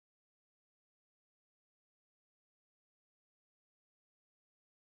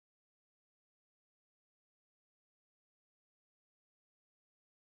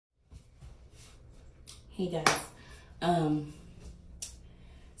Hey guys.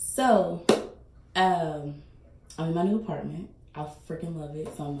 So I'm in my new apartment. I freaking love it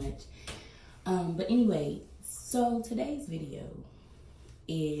so much. But anyway, so today's video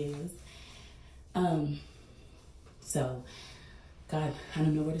is God, I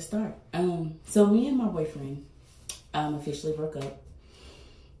don't know where to start. So me and my boyfriend officially broke up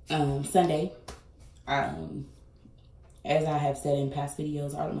Sunday. As I have said in past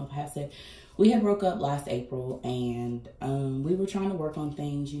videos, I don't know if I have said, we had broke up last April, and we were trying to work on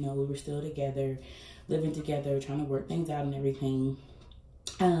things. You know, we were still together, living together, trying to work things out and everything.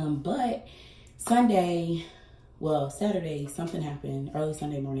 But Saturday, something happened. Early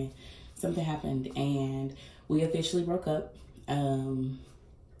Sunday morning, something happened, and we officially broke up.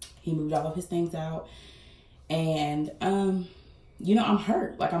 He moved all of his things out, and you know, I'm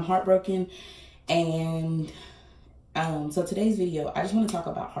hurt. Like, I'm heartbroken. And so today's video, I just want to talk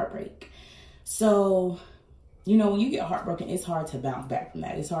about heartbreak. So, you know, when you get heartbroken, it's hard to bounce back from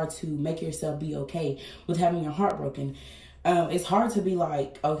that. It's hard to make yourself be okay with having your heart broken. It's hard to be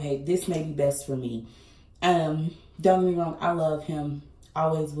like, okay, this may be best for me. Don't get me wrong, I love him.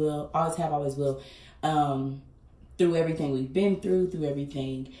 Always will. Always have, always will. Through everything we've been through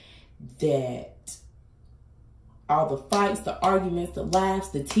everything that, all the fights, the arguments, the laughs,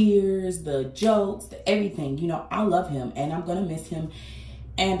 the tears, the jokes, the everything, you know, I love him and I'm going to miss him.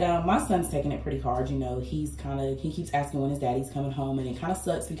 And my son's taking it pretty hard. You know, he keeps asking when his daddy's coming home, and it kind of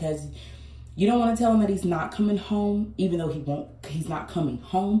sucks because you don't want to tell him that he's not coming home, even though he's not coming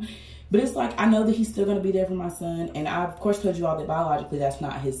home. But it's like, I know that he's still going to be there for my son. And I, of course, told you all that biologically that's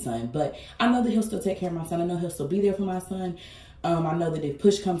not his son. But I know that he'll still take care of my son. I know he'll still be there for my son. I know that if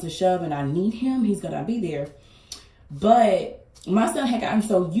push comes to shove and I need him, he's going to be there. But my son had gotten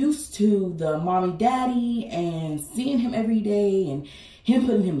so used to the mommy daddy and seeing him every day and him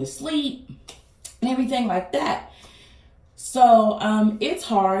putting him to sleep and everything like that. So it's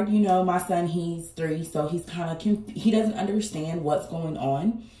hard. You know, my son, he's 3, so he's kind of, he doesn't understand what's going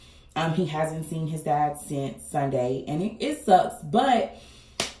on. He hasn't seen his dad since Sunday, and it sucks. But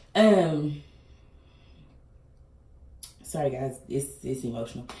sorry guys, it's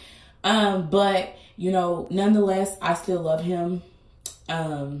emotional. But you know, nonetheless, I still love him.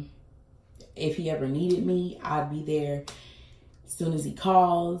 If he ever needed me, I'd be there as soon as he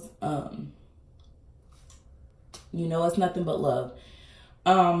calls. You know, it's nothing but love.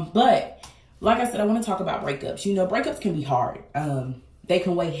 But like I said, I want to talk about breakups. You know, breakups can be hard. They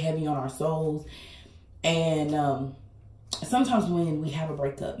can weigh heavy on our souls. And sometimes when we have a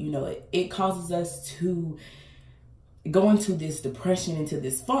breakup, you know, it causes us to go into this depression, into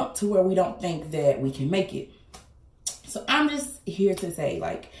this funk, to where we don't think that we can make it. So I'm just here to say,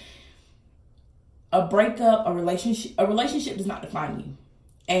 like, a breakup, a relationship does not define you.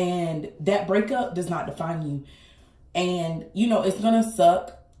 And that breakup does not define you. And, you know, it's going to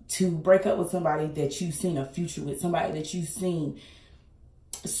suck to break up with somebody that you've seen a future with, somebody that you've seen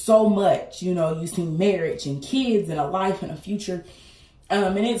so much. You know, you've seen marriage and kids and a life and a future.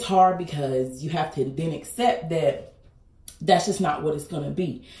 And it's hard because you have to then accept that that's just not what it's going to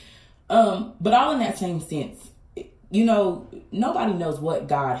be. But all in that same sense, you know, nobody knows what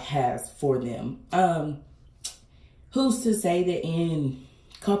God has for them. Who's to say that in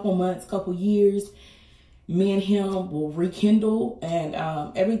a couple months, couple years, me and him will rekindle and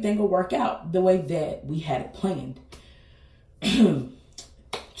everything will work out the way that we had it planned.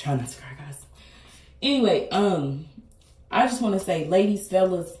 Try not to cry, guys. Anyway, I just want to say, ladies,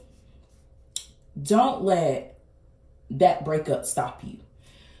 fellas, don't let that breakup stop you.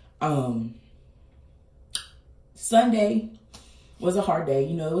 Sunday was a hard day.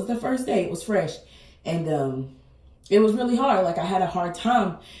 You know, it was the first day. It was fresh. And it was really hard. Like, I had a hard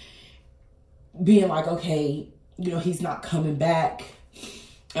time being like, okay, you know, he's not coming back.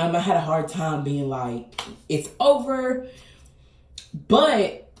 I had a hard time being like, it's over.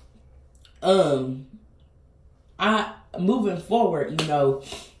 But moving forward, you know,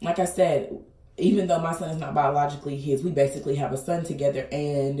 like I said, even though my son is not biologically his, we basically have a son together.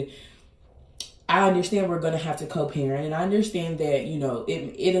 And I understand we're going to have to co-parent. And I understand that, you know,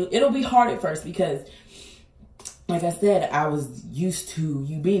 it'll be hard at first because, like I said, I was used to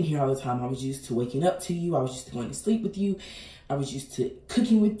you being here all the time. I was used to waking up to you. I was used to going to sleep with you. I was used to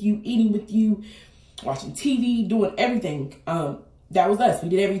cooking with you, eating with you, watching TV, doing everything. That was us. We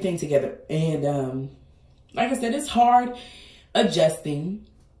did everything together. And like I said, it's hard adjusting.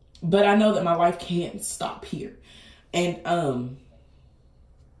 But I know that my life can't stop here. And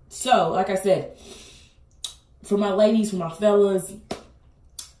so, like I said, for my ladies, for my fellas,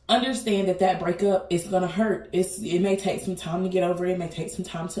 understand that that breakup is going to hurt. It may take some time to get over it. It may take some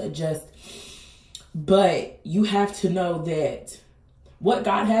time to adjust. But you have to know that what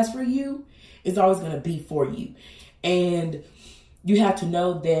God has for you is always going to be for you. And you have to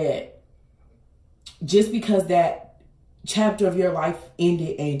know that just because that chapter of your life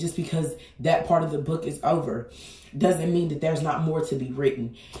ended and just because that part of the book is over doesn't mean that there's not more to be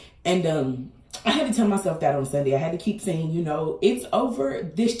written. And I had to tell myself that on Sunday. I had to keep saying, you know, it's over.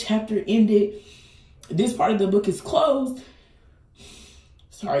 This chapter ended. This part of the book is closed.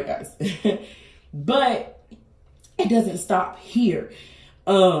 Sorry, guys. But it doesn't stop here.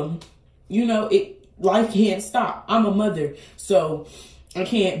 You know, life can't stop. I'm a mother, so I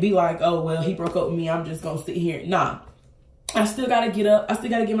can't be like, oh, well, he broke up with me, I'm just gonna sit here. Nah, I still gotta get up. I still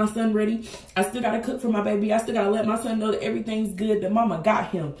gotta get my son ready. I still gotta cook for my baby. I still gotta let my son know that everything's good, that mama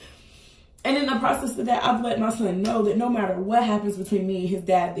got him. And in the process of that, I've let my son know that no matter what happens between me and his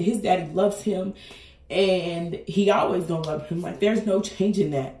dad, that his daddy loves him and he always gonna love him. Like, there's no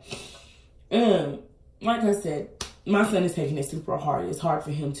changing that. Like I said, my son is taking it super hard. It's hard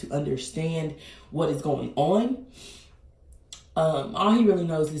for him to understand what is going on. All he really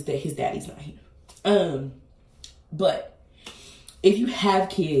knows is that his daddy's not here. But if you have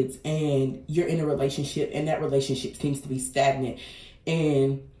kids and you're in a relationship and that relationship seems to be stagnant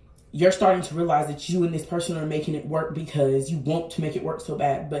and you're starting to realize that you and this person are making it work because you want to make it work so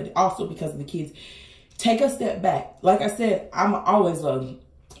bad, but also because of the kids, take a step back. Like I said, I'm always love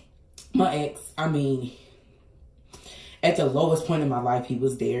my ex. I mean, at the lowest point in my life, he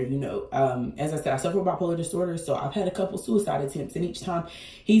was there, you know. As I said, I suffer with bipolar disorder, so I've had a couple suicide attempts, and each time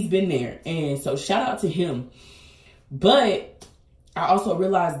he's been there. And so shout out to him. But I also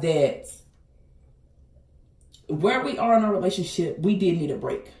realized that where we are in our relationship, we did need a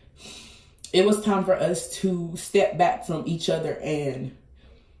break. It was time for us to step back from each other, and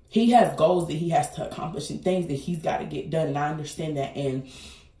he has goals that he has to accomplish and things that he's got to get done. And I understand that. And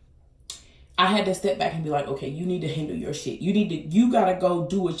I had to step back and be like, okay, you need to handle your shit. You got to go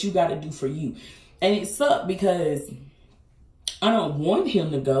do what you got to do for you. And it sucked because I don't want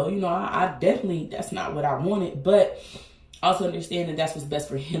him to go. You know, I definitely, that's not what I wanted, but also understand that that's what's best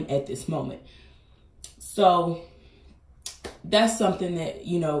for him at this moment. So that's something that,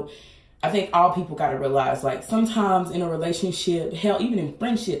 you know, I think all people got to realize. Like, sometimes in a relationship, hell, even in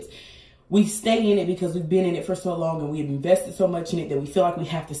friendships, we stay in it because we've been in it for so long and we've invested so much in it that we feel like we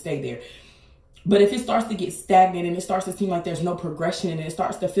have to stay there. But if it starts to get stagnant and it starts to seem like there's no progression and it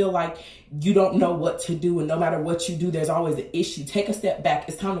starts to feel like you don't know what to do, and no matter what you do, there's always an issue, take a step back.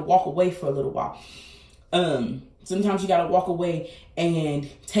 It's time to walk away for a little while. Sometimes you got to walk away and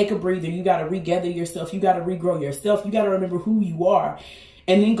take a breather. You got to regather yourself. You got to regrow yourself. You got to remember who you are,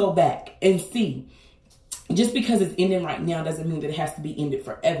 and then go back and see. Just because it's ending right now doesn't mean that it has to be ended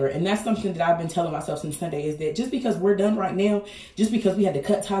forever. And that's something that I've been telling myself since Sunday, is that just because we're done right now, just because we had to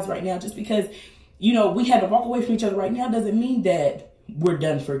cut ties right now, just because, you know, we had to walk away from each other right now, doesn't mean that we're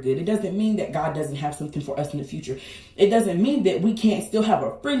done for good. It doesn't mean that God doesn't have something for us in the future. It doesn't mean that we can't still have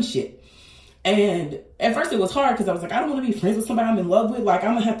a friendship. And at first it was hard because I was like, I don't want to be friends with somebody I'm in love with. Like,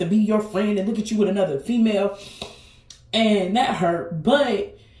 I'm going to have to be your friend and look at you with another female. And that hurt.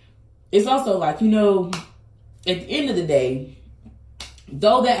 But it's also like, you know, at the end of the day,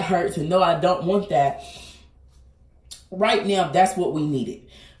 though that hurts and though I don't want that, right now, that's what we needed.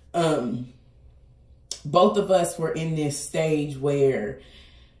 Both of us were in this stage where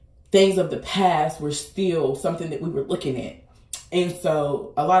things of the past were still something that we were looking at. And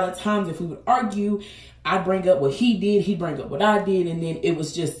so a lot of times if we would argue, I'd bring up what he did, he'd bring up what I did, and then it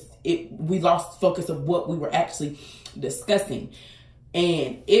was just, we lost focus of what we were actually discussing.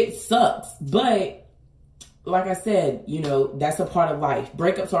 And it sucks. But like I said, you know, that's a part of life.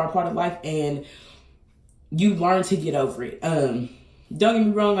 Breakups are a part of life, and you learn to get over it. Don't get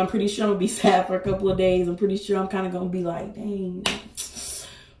me wrong, I'm pretty sure I'm going to be sad for a couple of days. I'm pretty sure I'm kind of going to be like, dang.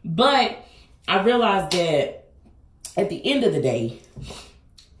 But I realized that at the end of the day,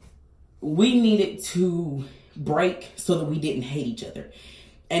 we needed to break so that we didn't hate each other.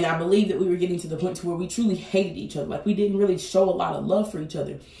 And I believe that we were getting to the point to where we truly hated each other. Like, we didn't really show a lot of love for each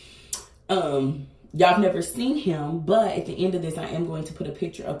other. Y'all have never seen him, but at the end of this, I am going to put a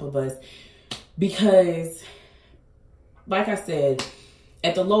picture up of us because, like I said,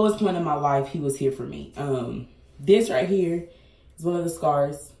 at the lowest point in my life, he was here for me. This right here is one of the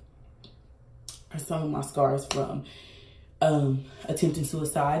scars, or some of my scars from attempting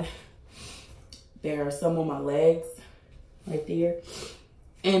suicide. There are some on my legs right there.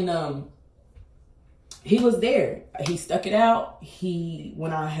 And he was there. He stuck it out.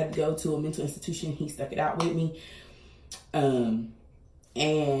 When I had to go to a mental institution, he stuck it out with me. And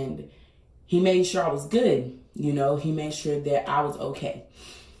he made sure I was good. You know, he made sure that I was okay.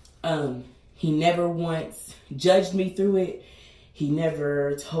 He never once judged me through it. He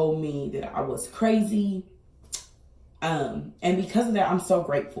never told me that I was crazy. And because of that, I'm so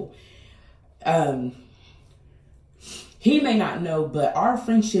grateful. He may not know, but our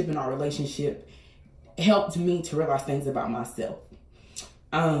friendship and our relationship helped me to realize things about myself.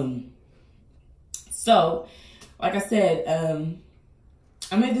 So, like I said,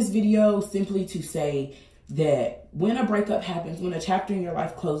 I made this video simply to say that when a breakup happens, when a chapter in your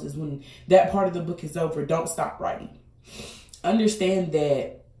life closes, when that part of the book is over, don't stop writing. Understand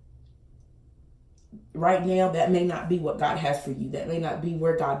that right now, that may not be what God has for you. That may not be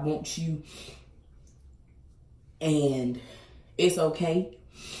where God wants you. And it's okay.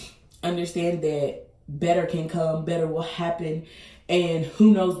 Understand that better can come, better will happen. And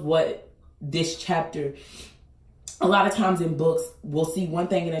who knows what this chapter, a lot of times in books, we'll see one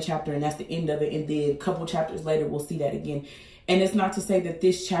thing in a chapter and that's the end of it. And then a couple chapters later, we'll see that again. And it's not to say that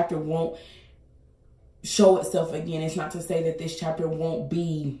this chapter won't show itself again. It's not to say that this chapter won't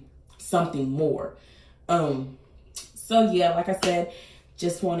be something more. So yeah, like I said,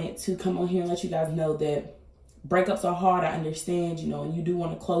 just wanted to come on here and let you guys know that breakups are hard. I understand, you know, and you do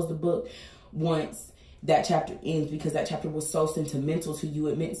want to close the book once that chapter ends, because that chapter was so sentimental to you.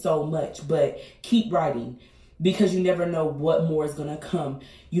 It meant so much, but keep writing, because you never know what more is going to come.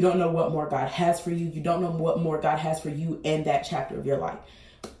 You don't know what more God has for you. You don't know what more God has for you in that chapter of your life.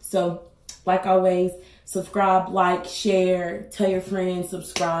 So like always, subscribe, like, share, tell your friends,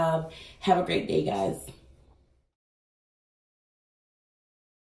 subscribe. Have a great day, guys.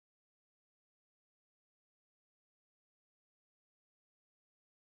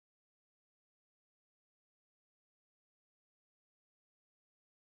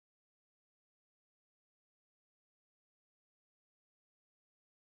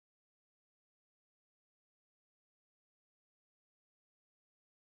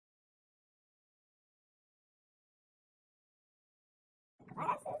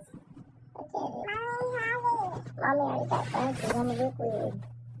 Mommy already got glasses. I'm gonna look weird.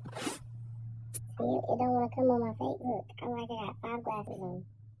 See, it don't want to come on my face. Look, I'm like I got 5 glasses on.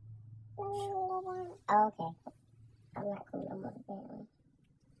 Oh, okay. I'm not cool no more, apparently.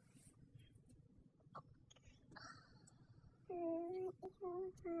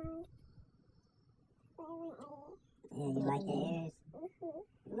 Yeah, you like your ears?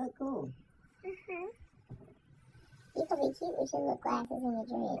 You look cool. You could be cute with your little glasses and your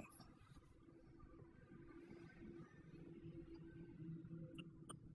dress.